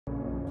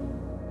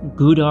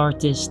Good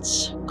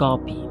artists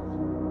copy,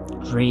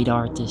 great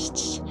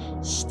artists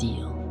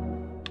steal.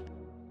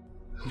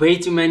 Way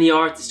too many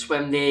artists,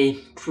 when they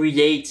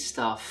create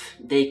stuff,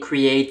 they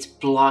create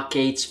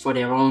blockades for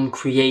their own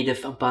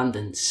creative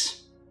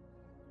abundance.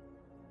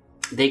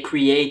 They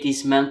create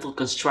these mental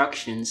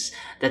constructions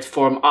that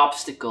form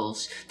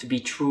obstacles to be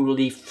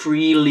truly,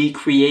 freely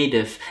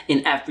creative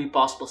in every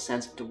possible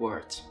sense of the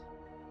word.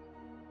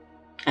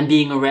 And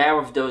being aware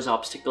of those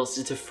obstacles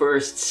is the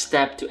first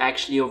step to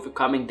actually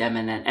overcoming them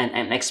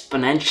and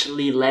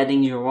exponentially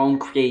letting your own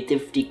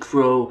creativity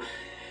grow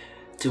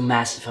to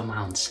massive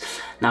amounts.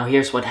 Now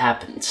here's what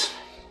happened.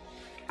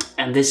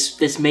 And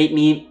this made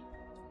me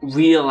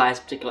realize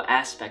a particular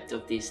aspect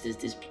of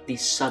these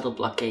subtle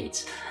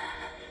blockades.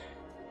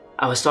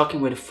 I was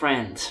talking with a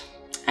friend,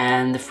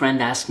 and the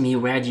friend asked me,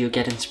 where do you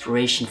get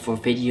inspiration for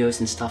videos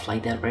and stuff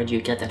like that? Where do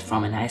you get that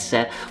from? And I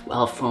said,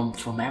 well,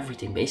 from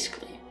everything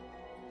basically.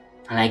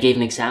 And I gave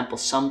an example.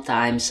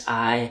 Sometimes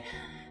I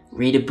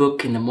read a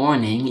book in the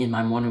morning, in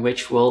my morning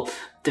ritual,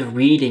 the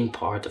reading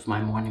part of my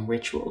morning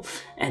ritual.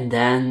 And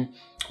then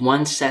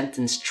one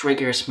sentence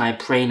triggers my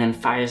brain and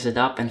fires it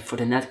up. And for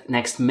the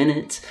next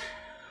minute,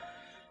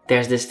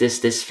 there's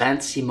this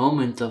fantasy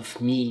moment of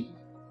me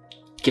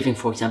giving,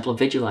 for example, a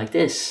video like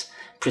this,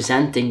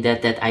 presenting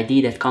that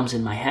idea that comes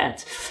in my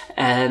head.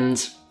 And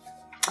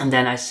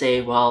then I say,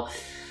 well,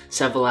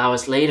 several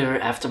hours later,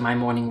 after my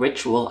morning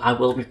ritual, I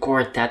will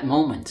record that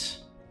moment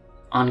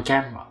on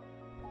camera,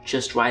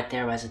 just right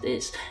there as it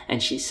is.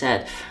 And she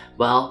said,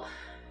 well,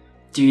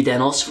 do you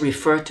then also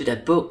refer to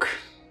that book?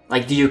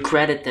 Like, do you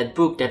credit that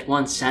book, that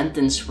one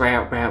sentence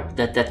where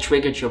that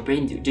triggered your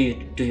brain?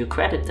 Do you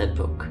credit that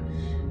book?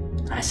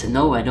 And I said,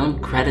 no, I don't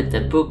credit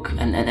that book.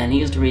 And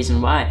here's the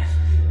reason why.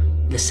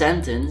 The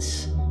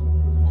sentence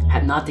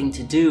had nothing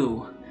to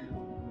do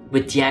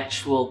with the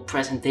actual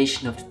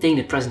presentation of the thing.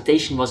 The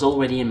presentation was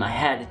already in my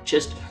head. It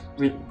just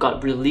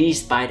got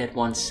released by that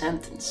one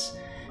sentence.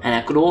 And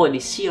I could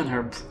already see on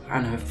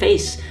her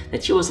face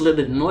that she was a little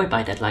bit annoyed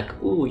by that. Like,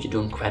 ooh, you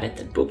don't credit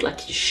that book.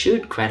 Like, you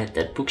should credit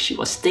that book. She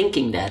was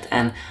thinking that.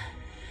 And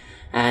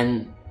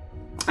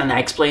I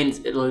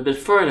explained it a little bit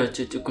further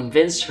to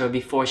convince her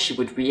before she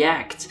would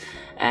react.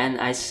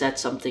 And I said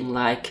something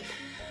like,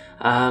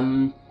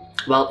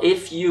 well,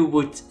 if you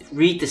would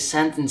read the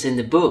sentence in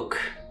the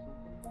book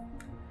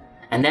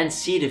and then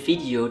see the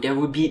video, there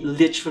would be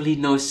literally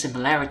no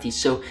similarity.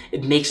 So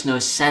it makes no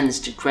sense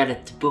to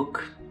credit the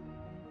book.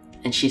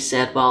 And she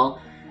said, well,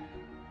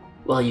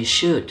 you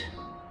should,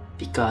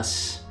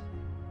 because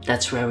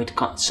that's where it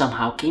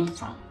somehow came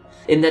from.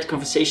 In that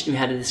conversation, we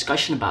had a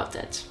discussion about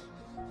that.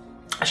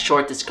 A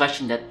short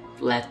discussion that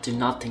led to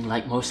nothing,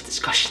 like most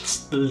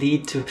discussions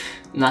lead to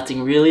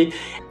nothing really.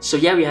 So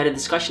yeah, we had a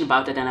discussion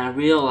about it, and I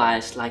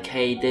realized, like,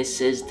 hey,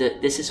 this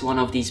is one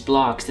of these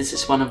blocks. This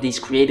is one of these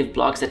creative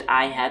blocks that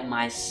I had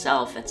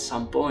myself at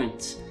some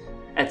point.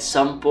 At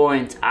some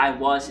point, I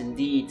was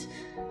indeed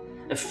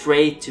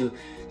afraid to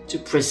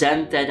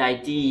present that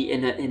idea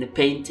in a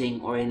painting,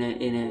 or in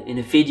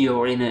a video,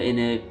 or in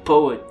a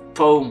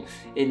poem,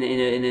 in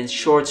a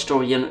short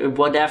story, and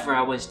whatever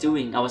I was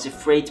doing. I was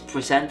afraid to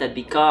present that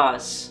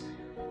because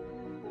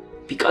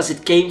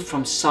it came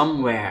from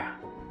somewhere,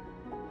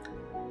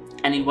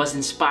 and it was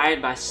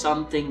inspired by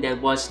something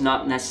that was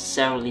not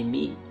necessarily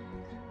me.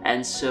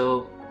 And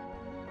so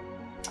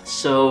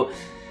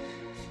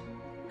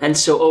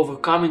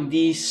overcoming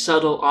these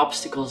subtle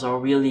obstacles are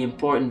really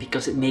important,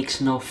 because it makes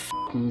no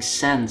fucking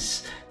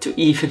sense to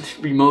even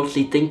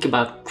remotely think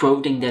about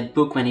quoting that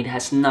book when it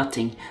has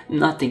nothing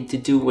to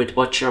do with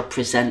what you're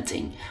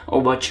presenting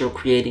or what you're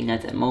creating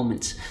at that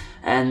moment.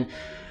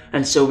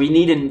 And so we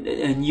need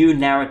a new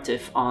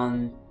narrative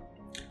on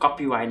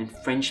copyright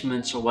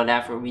infringements or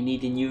whatever. We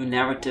need a new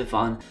narrative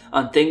on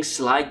things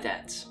like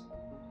that.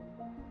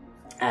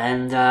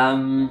 And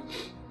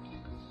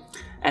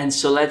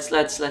so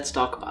let's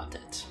talk about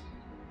that.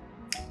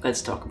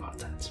 Let's talk about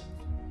that.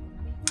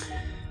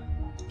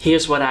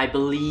 Here's what I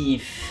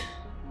believe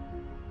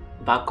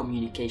about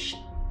communication.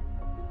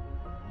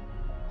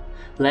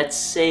 Let's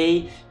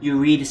say you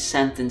read a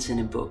sentence in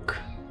a book.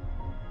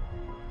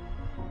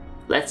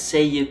 Let's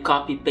say you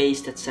copy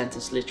paste that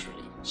sentence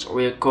literally. So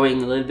we're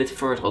going a little bit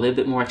further, a little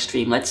bit more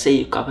extreme. Let's say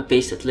you copy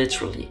paste it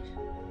literally.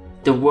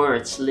 The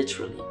words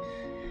literally.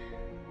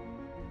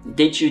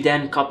 Did you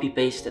then copy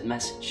paste that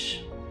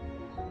message?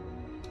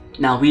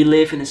 Now, we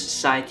live in a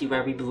society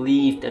where we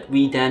believe that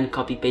we then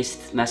copy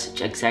paste the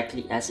message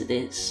exactly as it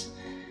is.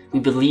 We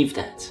believe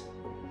that.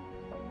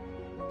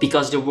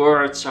 Because the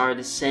words are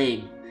the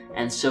same,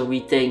 and so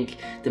we think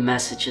the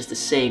message is the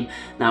same.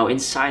 Now, in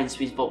science,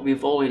 we've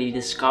already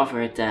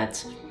discovered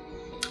that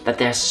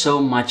there's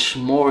so much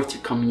more to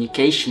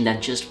communication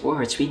than just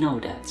words. We know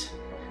that.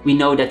 We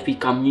know that we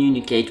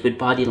communicate with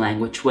body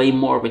language way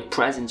more, with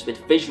presence,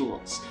 with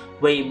visuals,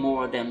 way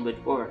more than with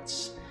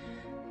words.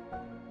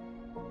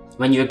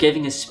 When you're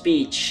giving a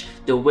speech,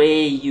 the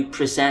way you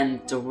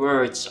present the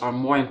words are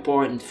more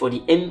important for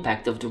the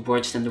impact of the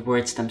words than the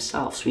words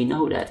themselves. We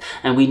know that.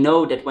 And we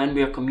know that when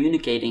we're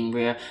communicating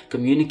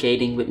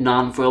with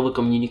non-verbal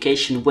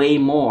communication way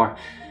more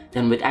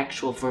than with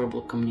actual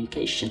verbal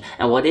communication.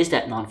 And what is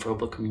that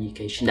non-verbal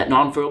communication? That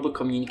non-verbal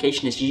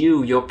communication is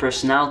you, your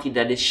personality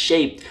that is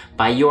shaped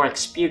by your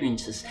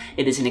experiences.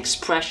 It is an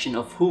expression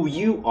of who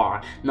you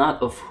are,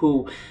 not of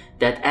who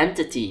that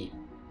entity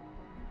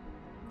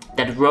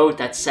that wrote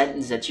that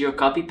sentence that you're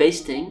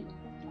copy-pasting.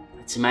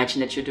 Let's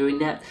imagine that you're doing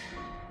that.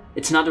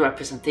 It's not a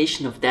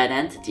representation of that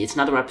entity. It's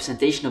not a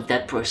representation of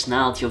that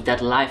personality, of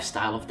that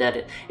lifestyle, of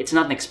that. It's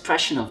not an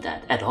expression of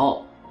that at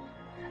all.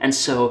 And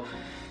so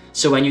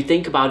when you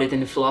think about it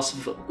in a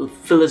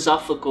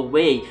philosophical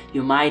way,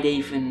 you might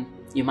even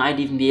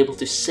be able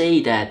to say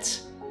that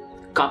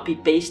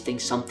copy-pasting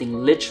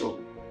something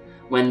literal,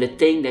 when the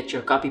thing that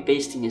you're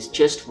copy-pasting is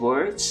just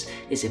words,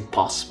 is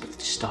impossible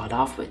to start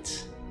off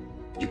with.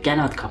 You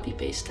cannot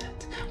copy-paste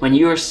that. When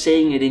you're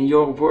saying it in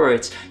your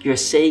words, you're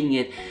saying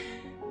it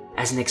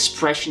as an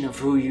expression of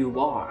who you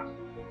are.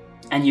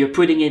 And you're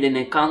putting it in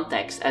a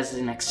context as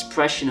an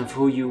expression of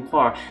who you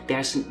are.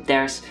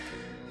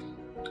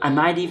 I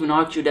might even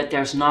argue that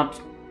there's not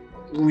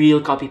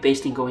real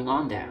copy-pasting going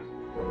on there.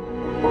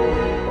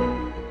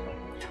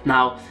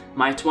 Now,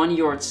 my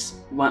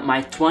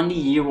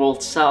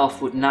 20-year-old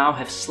self would now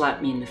have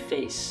slapped me in the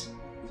face.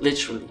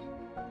 Literally.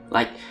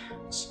 Like,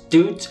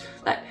 dude,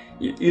 like,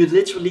 you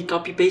literally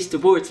copy-paste the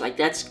words. Like,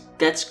 that's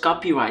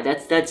copyright.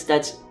 That's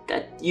the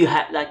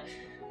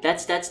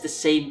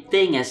same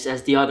thing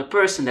as the other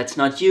person. That's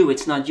not you.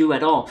 It's not you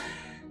at all.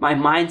 My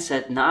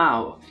mindset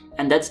now,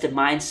 and that's the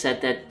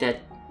mindset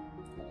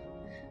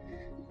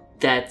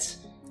that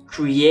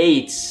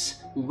creates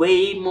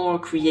way more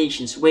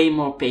creations, way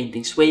more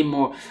paintings, way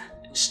more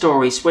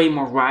stories, way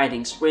more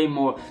writings, way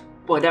more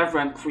whatever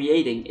I'm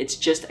creating. It's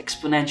just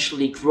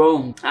exponentially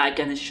grown. I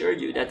can assure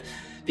you that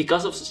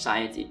because of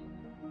society,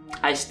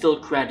 I still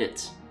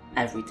credit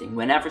everything.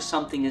 Whenever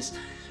something is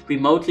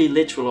remotely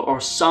literal or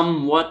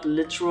somewhat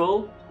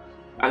literal,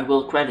 I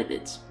will credit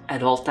it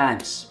at all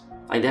times.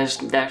 Like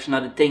there's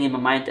not a thing in my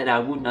mind that I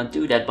would not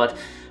do that, but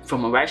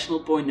from a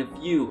rational point of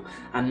view,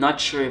 I'm not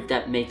sure if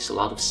that makes a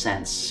lot of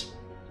sense,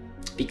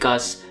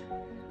 because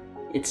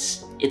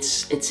it's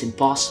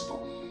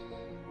impossible.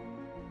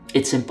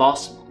 It's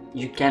impossible.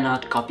 You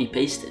cannot copy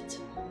paste it.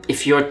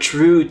 If you're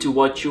true to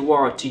what you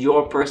are, to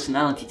your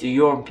personality, to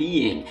your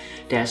being,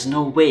 there's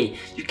no way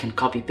you can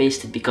copy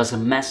paste it, because a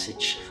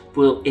message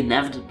will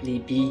inevitably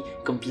be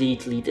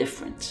completely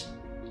different.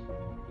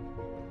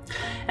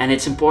 And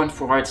it's important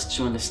for artists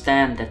to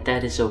understand that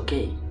that is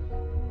okay.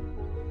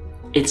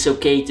 It's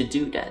okay to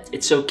do that.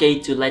 It's okay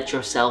to let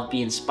yourself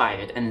be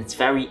inspired. And it's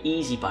very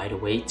easy, by the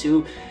way,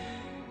 to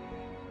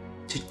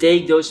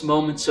take those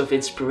moments of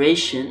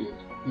inspiration,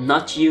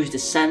 not use the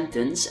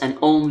sentence and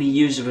only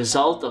use the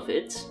result of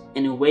it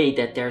in a way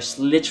that there's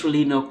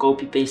literally no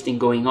copy pasting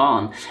going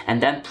on,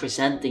 and then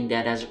presenting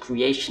that as a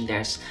creation.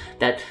 There's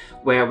that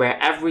where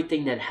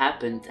everything that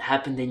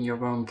happened in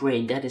your own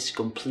brain. That is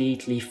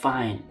completely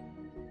fine.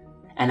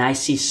 And I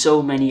see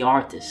so many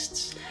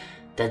artists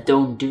that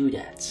don't do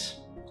that.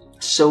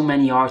 So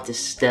many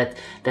artists that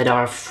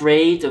are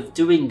afraid of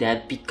doing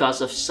that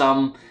because of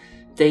some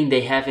thing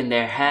they have in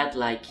their head,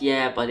 like,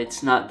 yeah, but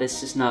it's not,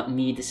 this is not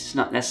me, this is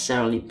not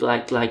necessarily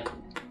like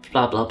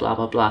blah blah blah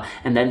blah blah,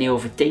 and then they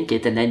overthink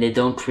it, and then they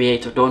don't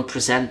create or don't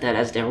present that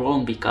as their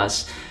own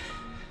because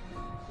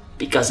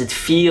it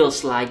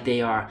feels like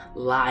they are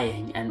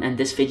lying. And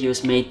this video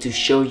is made to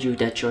show you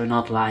that you're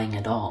not lying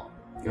at all.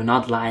 You're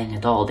not lying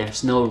at all.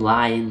 There's no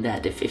lie in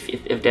that.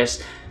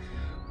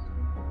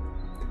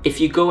 If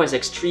you go as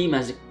extreme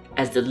as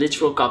the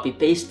literal copy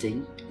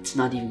pasting, it's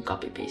not even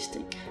copy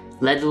pasting.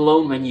 Let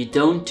alone when you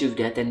don't do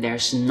that and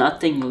there's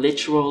nothing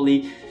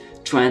literally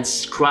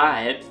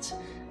transcribed,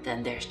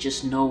 then there's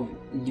just no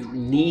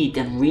need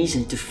and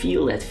reason to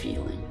feel that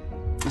feeling.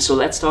 So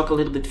let's talk a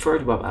little bit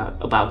further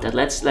about that.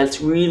 Let's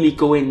really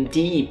go in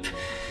deep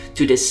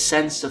to this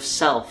sense of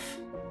self,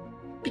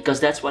 because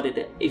that's what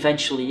it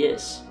eventually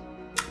is.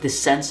 This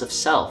sense of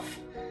self.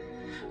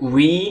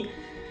 We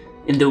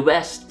in the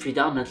West,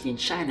 predominantly in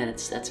China,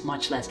 that's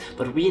much less,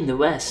 but we in the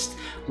West,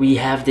 we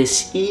have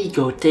this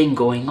ego thing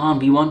going on.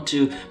 We want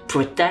to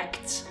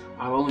protect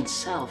our own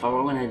self, our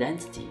own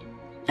identity.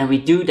 And we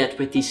do that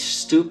with these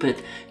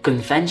stupid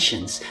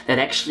conventions that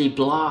actually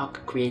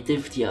block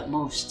creativity at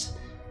most.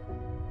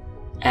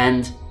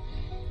 And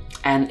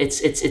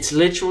it's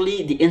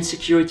literally the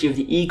insecurity of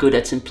the ego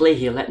that's in play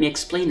here. Let me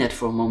explain that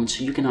for a moment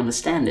so you can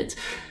understand it.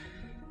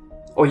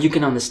 Or you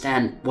can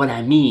understand what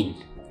I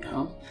mean, you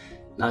know?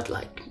 Not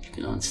like you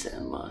can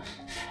understand what.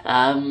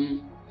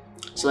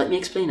 So let me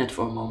explain that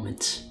for a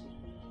moment.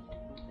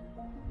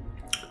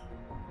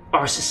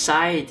 Our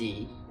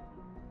society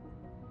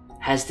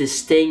has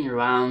this thing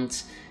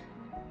around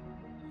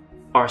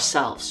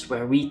ourselves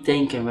where we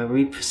think and where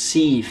we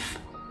perceive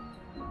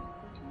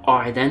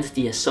our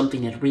identity as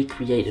something that we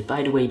created.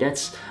 By the way,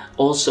 that's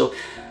also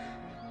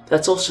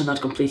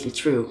not completely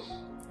true.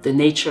 the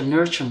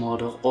nature-nurture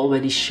model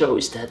already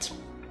shows that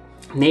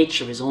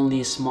nature is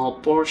only a small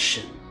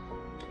portion.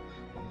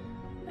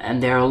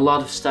 And there are a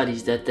lot of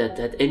studies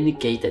that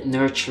indicate that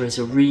nurture is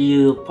a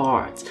real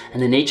part.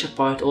 And the nature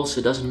part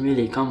also doesn't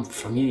really come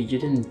from you. You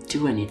didn't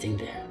do anything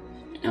there,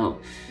 you know.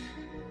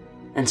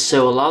 And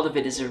so a lot of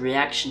it is a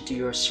reaction to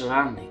your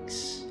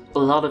surroundings. A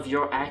lot of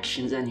your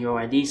actions and your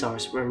ideas are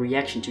a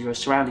reaction to your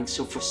surroundings.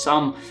 So for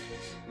some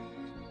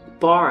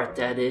part,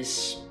 that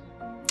is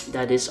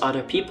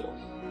other people.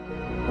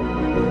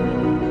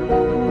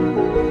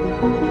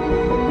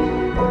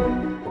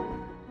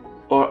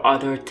 Or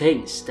other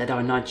things that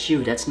are not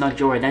you, that's not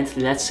your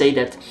identity. Let's say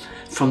that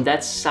from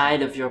that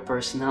side of your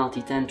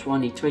personality, 10,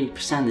 20,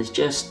 30% is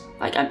just,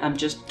 like, I'm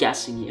just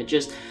guessing here,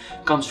 just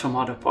comes from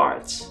other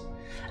parts.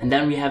 And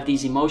then we have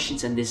these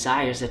emotions and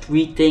desires that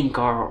we think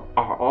are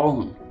our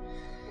own.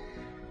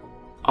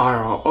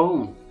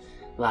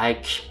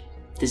 Like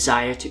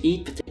desire to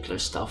eat particular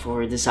stuff,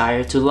 or a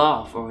desire to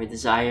love, or a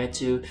desire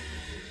to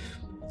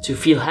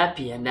feel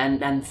happy, and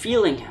then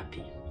feeling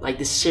happy. Like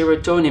the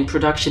serotonin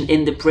production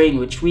in the brain,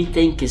 which we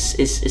think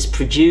is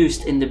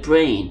produced in the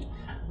brain,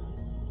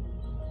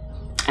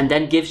 and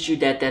then gives you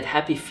that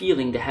happy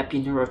feeling, the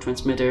happy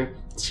neurotransmitter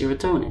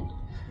serotonin.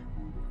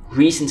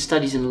 Recent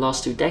studies in the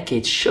last 2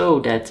 decades show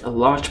that a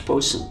large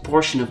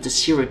portion of the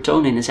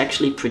serotonin is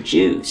actually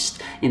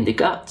produced in the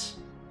gut.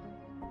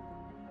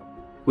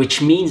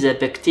 Which means that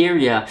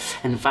bacteria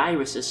and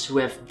viruses who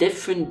have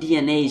different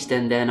DNAs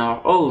than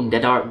our own,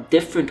 that are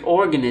different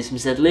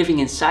organisms that living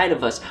inside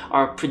of us,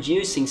 are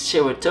producing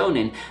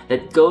serotonin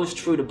that goes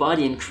through the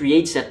body and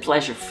creates that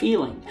pleasure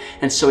feeling.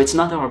 And so it's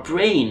not our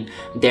brain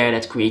there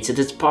that creates it,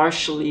 it's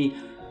partially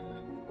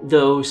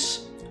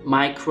those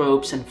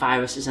microbes and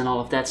viruses and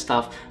all of that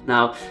stuff.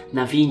 Now,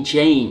 Naveen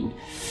Jain,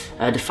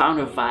 the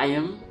founder of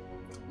Viome,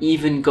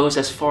 even goes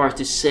as far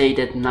to say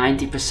that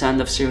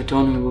 90% of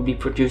serotonin will be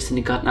produced in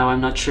the gut. Now,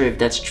 I'm not sure if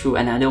that's true,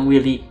 and I don't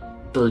really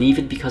believe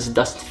it because it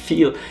doesn't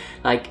feel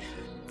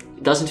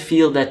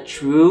that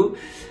true,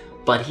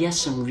 but he has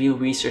some real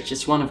research.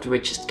 It's one of the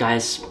richest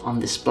guys on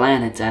this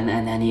planet,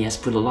 and he has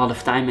put a lot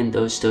of time in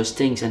those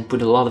things and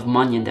put a lot of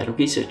money in that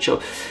research.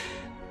 So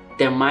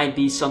there might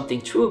be something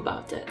true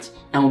about that.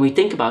 And when we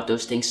think about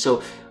those things,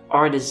 so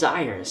our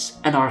desires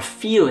and our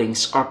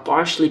feelings are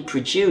partially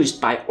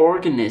produced by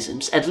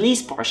organisms, at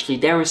least partially.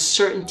 There is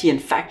certainty and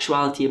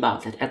factuality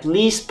about that, at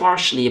least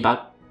partially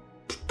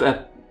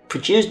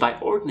produced by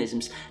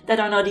organisms that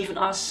are not even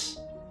us.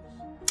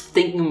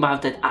 Thinking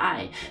about that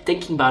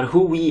thinking about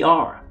who we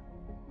are,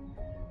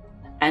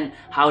 and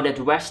how that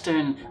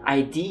Western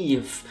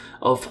idea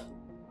of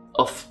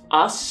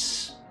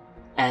us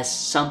as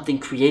something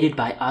created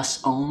by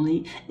us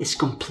only is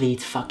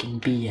complete fucking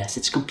BS.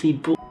 It's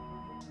complete bull.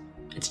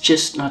 It's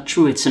just not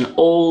true. It's an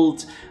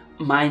old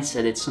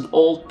mindset. It's an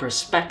old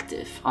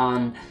perspective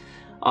on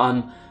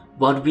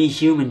what we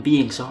human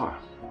beings are.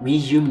 We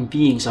human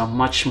beings are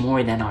much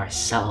more than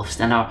ourselves,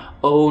 than our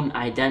own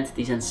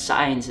identities, and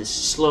science is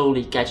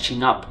slowly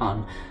catching up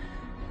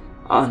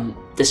on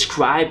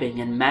describing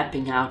and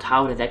mapping out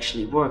how that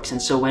actually works.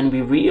 And so when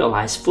we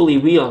fully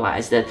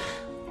realize that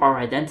our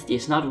identity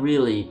is not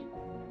really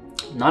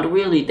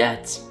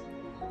that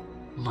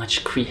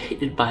much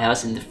created by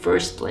us in the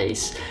first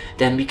place,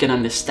 then we can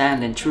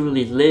understand and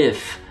truly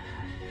live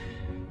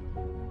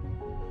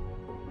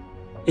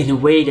in a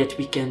way that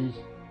we can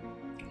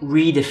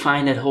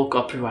redefine that whole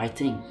copyright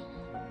thing.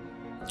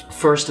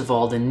 First of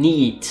all, the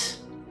need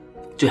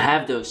to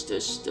have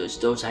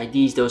those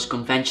ideas, those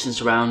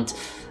conventions around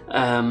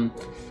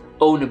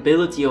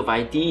ownability of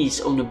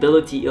ideas,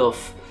 ownability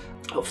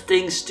of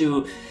things,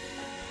 to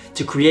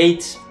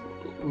create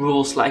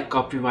rules like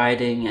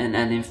copywriting and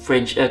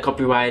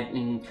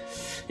copywriting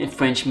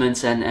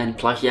infringements and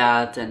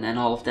plagiat and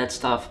all of that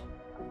stuff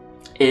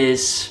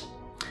is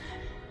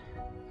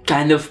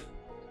kind of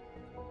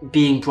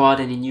being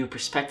brought in a new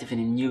perspective, in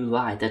a new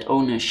light. That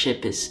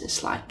ownership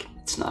is like,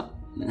 it's not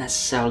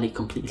necessarily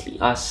completely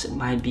us. It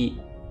might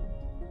be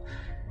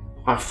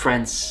our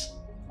friends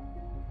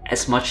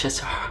as much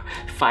as our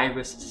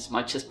viruses, as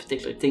much as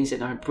particular things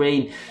in our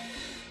brain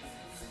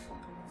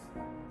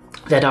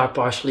that are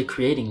partially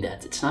creating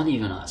that. It's not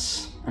even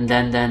us. And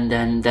then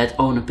that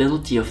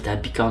ownability of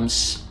that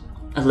becomes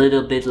a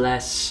little bit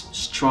less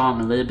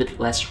strong, a little bit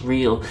less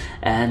real,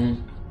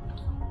 and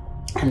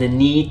the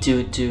need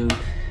to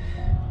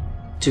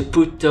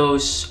put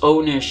those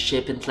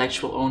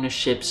intellectual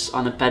ownerships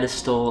on a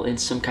pedestal in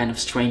some kind of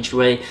strange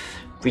way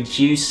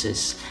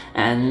reduces.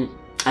 And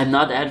I'm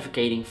not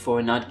advocating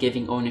for not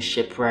giving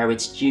ownership where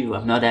it's due.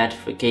 I'm not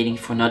advocating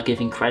for not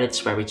giving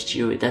credits where it's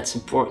due. That's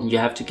important. You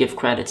have to give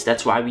credits.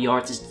 That's why we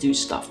artists do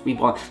stuff. We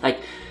want, like,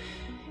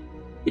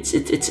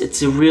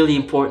 it's a really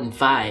important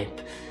vibe.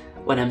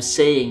 What I'm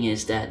saying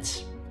is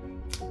that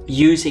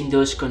using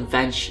those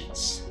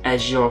conventions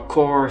as your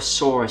core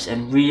source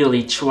and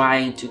really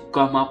trying to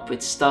come up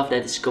with stuff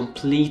that is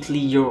completely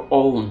your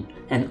own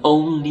and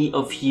only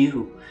of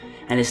you,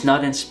 and it's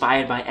not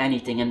inspired by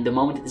anything, and the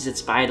moment it is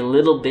inspired a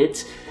little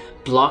bit,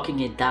 blocking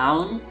it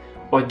down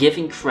or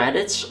giving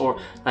credits, or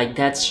like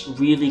that's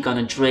really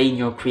gonna drain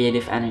your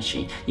creative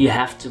energy. You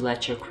have to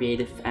let your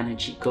creative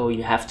energy go.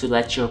 You have to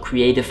let your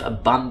creative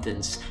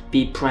abundance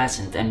be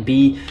present and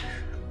be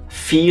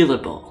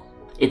feelable.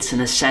 It's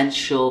an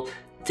essential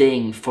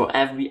thing for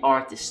every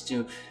artist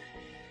to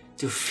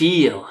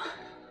feel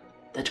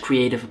that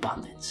creative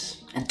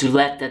abundance, and to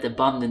let that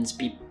abundance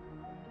be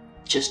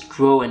just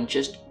grow and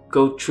just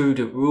go through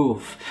the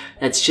roof.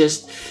 That's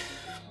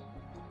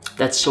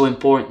so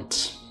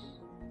important.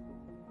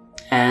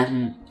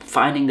 And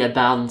finding that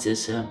balance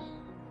is a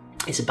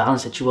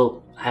balance that you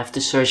will have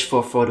to search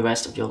for the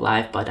rest of your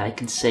life. But I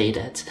can say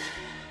that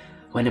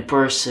when a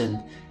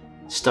person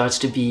starts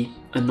to be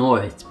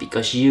annoyed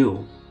because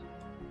you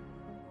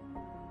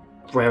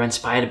were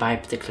inspired by a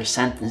particular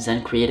sentence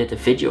and created a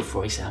video,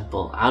 for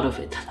example, out of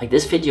it. Like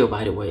this video,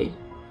 by the way,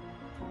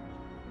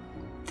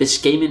 this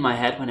came in my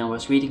head when I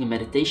was reading a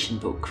meditation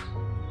book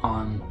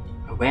on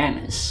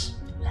awareness.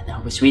 And I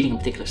was reading a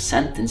particular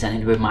sentence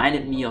and it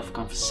reminded me of a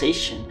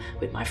conversation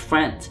with my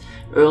friend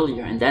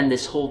earlier. And then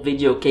this whole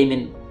video came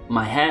in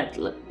my head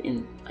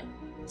in like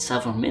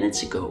several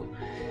minutes ago.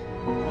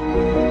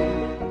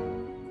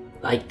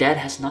 Like that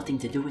has nothing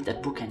to do with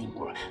that book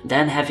anymore.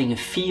 Then having a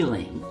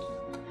feeling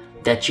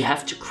that you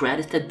have to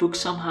credit that book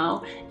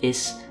somehow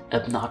is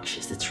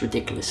obnoxious. It's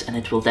ridiculous, and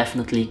it will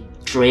definitely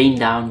drain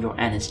down your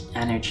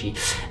energy.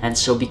 And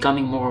so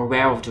becoming more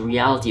aware of the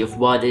reality of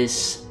what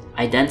is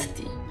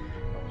identity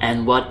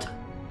and what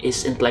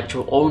is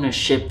intellectual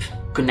ownership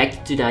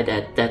connected to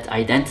that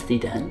identity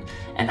then,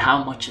 and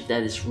how much of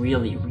that is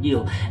really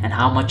real, and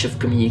how much of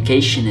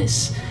communication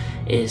is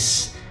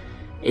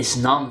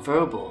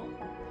non-verbal.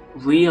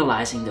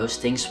 Realizing those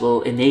things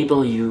will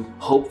enable you,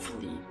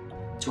 hopefully,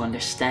 to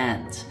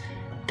understand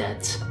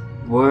that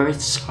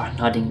words are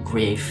not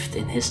engraved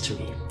in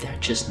history. They're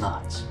just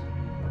not.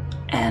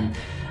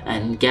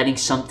 And getting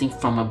something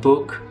from a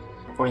book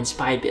or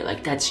inspired by,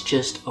 like, that's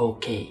just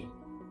okay.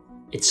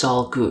 It's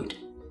all good.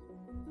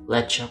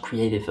 Let your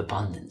creative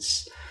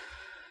abundance